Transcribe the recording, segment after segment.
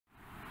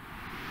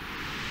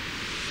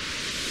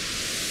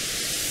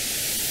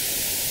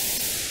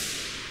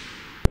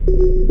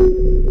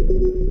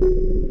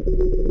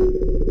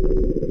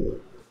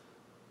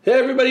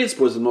everybody, it's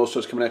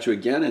Bwtmt coming at you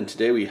again, and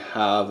today we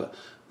have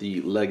the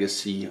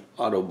Legacy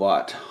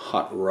Autobot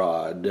Hot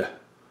Rod.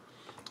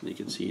 You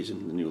can see he's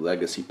in the new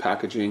Legacy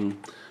packaging,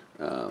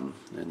 and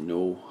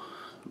no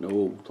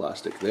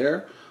plastic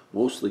there,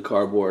 mostly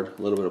cardboard,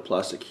 a little bit of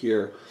plastic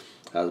here.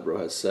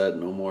 Hasbro has said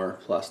no more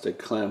plastic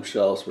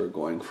clamshells, we're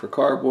going for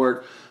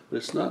cardboard, but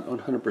it's not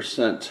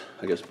 100%,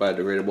 I guess,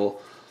 biodegradable,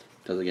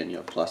 because again you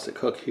have a plastic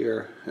hook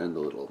here and the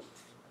little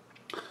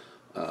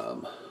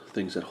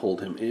things that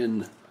hold him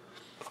in.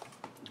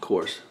 Of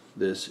course,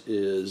 this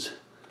is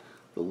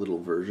the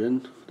little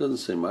version. Doesn't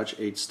say much.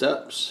 8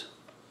 steps.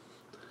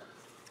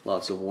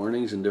 Lots of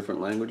warnings in different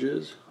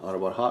languages.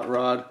 Autobot Hot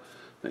Rod.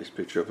 Nice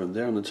picture of him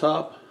there on the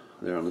top,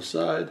 there on the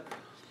side.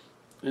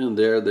 And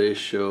there they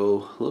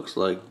show, looks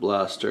like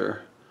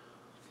Blaster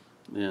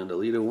and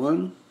Alita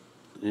 1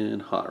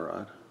 and Hot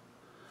Rod.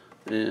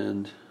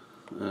 And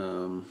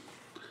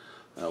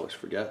I always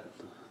forget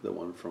the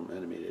one from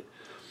Animated.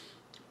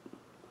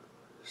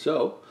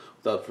 So,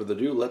 without further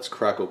ado, let's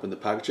crack open the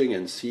packaging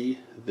and see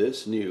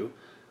this new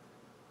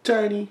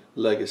tiny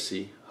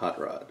Legacy Hot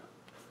Rod.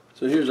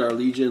 So here's our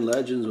Legion,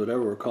 Legends,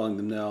 whatever we're calling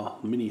them now,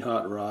 mini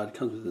Hot Rod.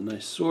 Comes with a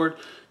nice sword.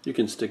 You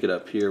can stick it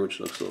up here, which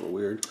looks a little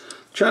weird.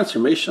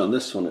 Transformation on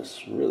this one is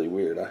really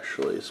weird,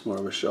 actually. It's more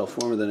of a shell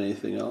former than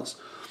anything else.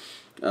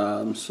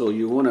 So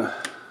you want to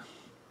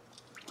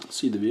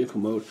see the vehicle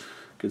mode.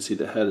 You can see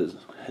the head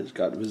has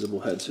got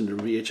visible head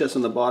syndrome VHS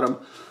on the bottom.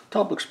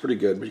 Top looks pretty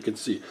good, but you can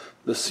see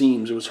the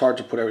seams. It was hard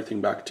to put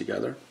everything back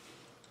together.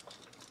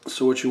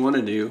 So what you want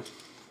to do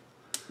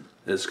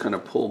is kind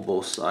of pull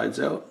both sides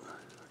out,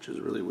 which is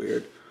really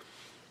weird,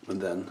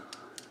 and then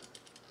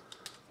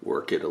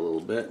work it a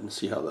little bit and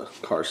see how the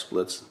car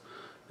splits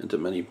into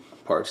many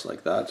parts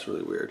like that. It's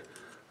really weird.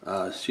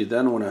 So you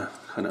then want to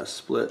kind of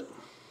split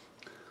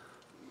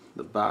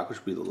the back,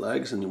 which would be the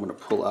legs, and you want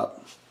to pull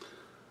up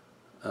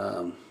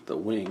the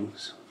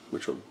wings,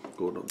 which will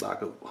go to the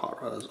back of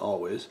Hot Rod as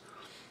always.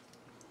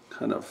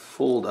 Kind of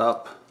fold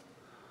up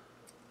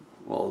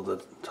all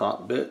the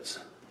top bits,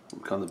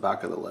 become the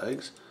back of the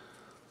legs,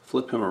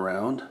 flip him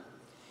around,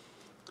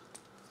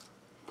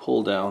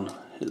 pull down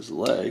his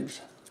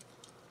legs,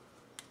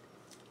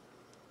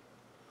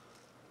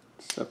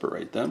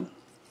 separate them,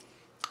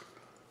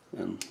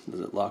 and does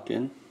it lock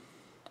in?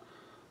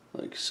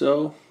 Like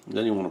so. And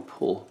then you want to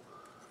pull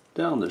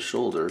down the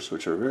shoulders,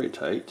 which are very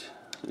tight.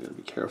 So you gotta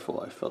be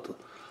careful. I felt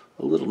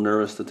a little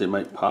nervous that they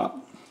might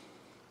pop.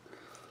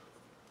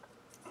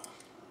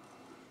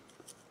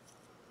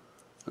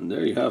 And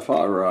there you have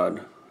Hot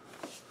Rod.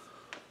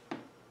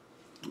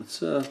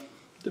 It's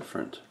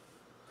different,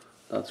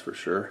 that's for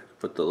sure.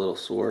 Put the little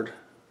sword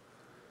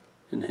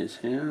in his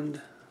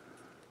hand.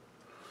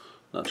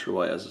 Not sure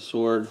why he has a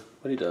sword,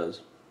 but he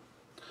does.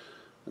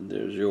 And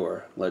there's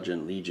your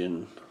Legend,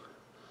 Legion,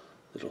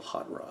 little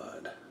Hot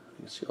Rod. You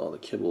can see all the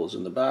kibbles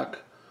in the back.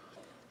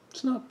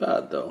 It's not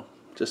bad though,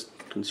 just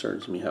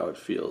concerns me how it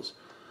feels.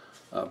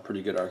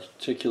 Pretty good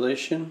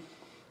articulation.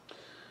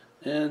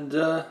 And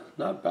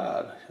not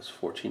bad. It's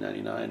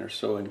 $14.99 or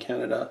so in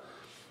Canada.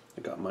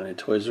 I got mine at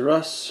Toys R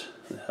Us.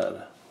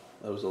 That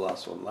was the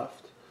last one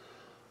left,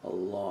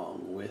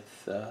 along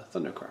with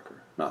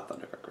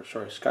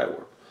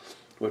Skywarp,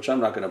 which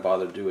I'm not going to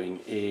bother doing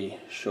a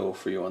show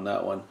for you on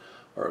that one,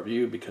 or a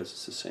review, because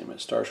it's the same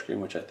as Starscream,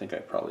 which I think I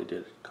probably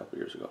did a couple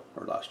years ago,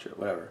 or last year,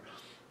 whatever.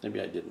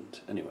 Maybe I didn't.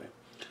 Anyway,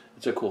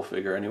 it's a cool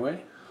figure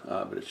anyway,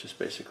 but it's just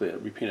basically a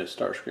repainted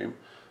Starscream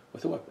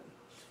with a weapon.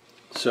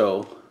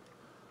 So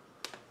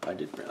I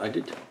did.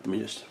 Let me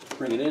just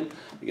bring it in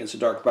against a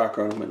dark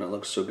background. It might not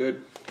look so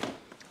good,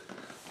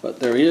 but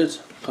there he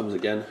is. Comes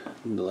again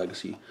in the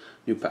Legacy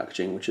new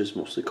packaging, which is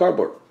mostly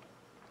cardboard.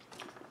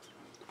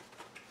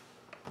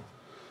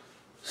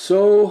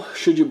 So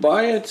should you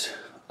buy it?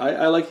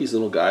 I like these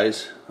little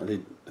guys. I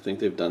think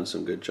they've done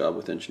some good job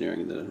with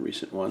engineering in the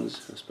recent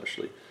ones,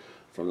 especially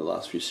from the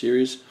last few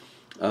series.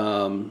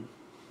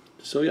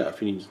 So yeah,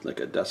 if you need like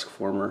a desk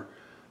former,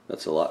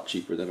 that's a lot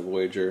cheaper than a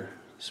Voyager.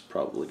 It's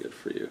probably good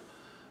for you.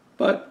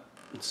 But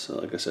it's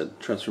like I said,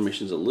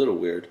 transformation's a little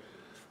weird.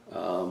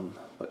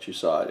 But you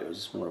saw it. It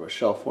was more of a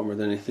shell former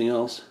than anything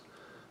else,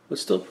 but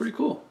still pretty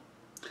cool.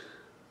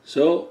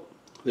 So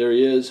there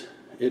he is.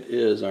 It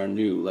is our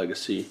new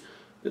Legacy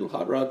little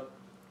Hot Rod.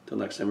 Till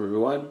next time,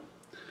 everyone.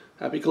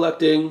 Happy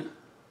collecting.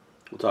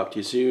 We'll talk to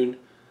you soon.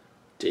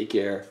 Take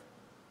care.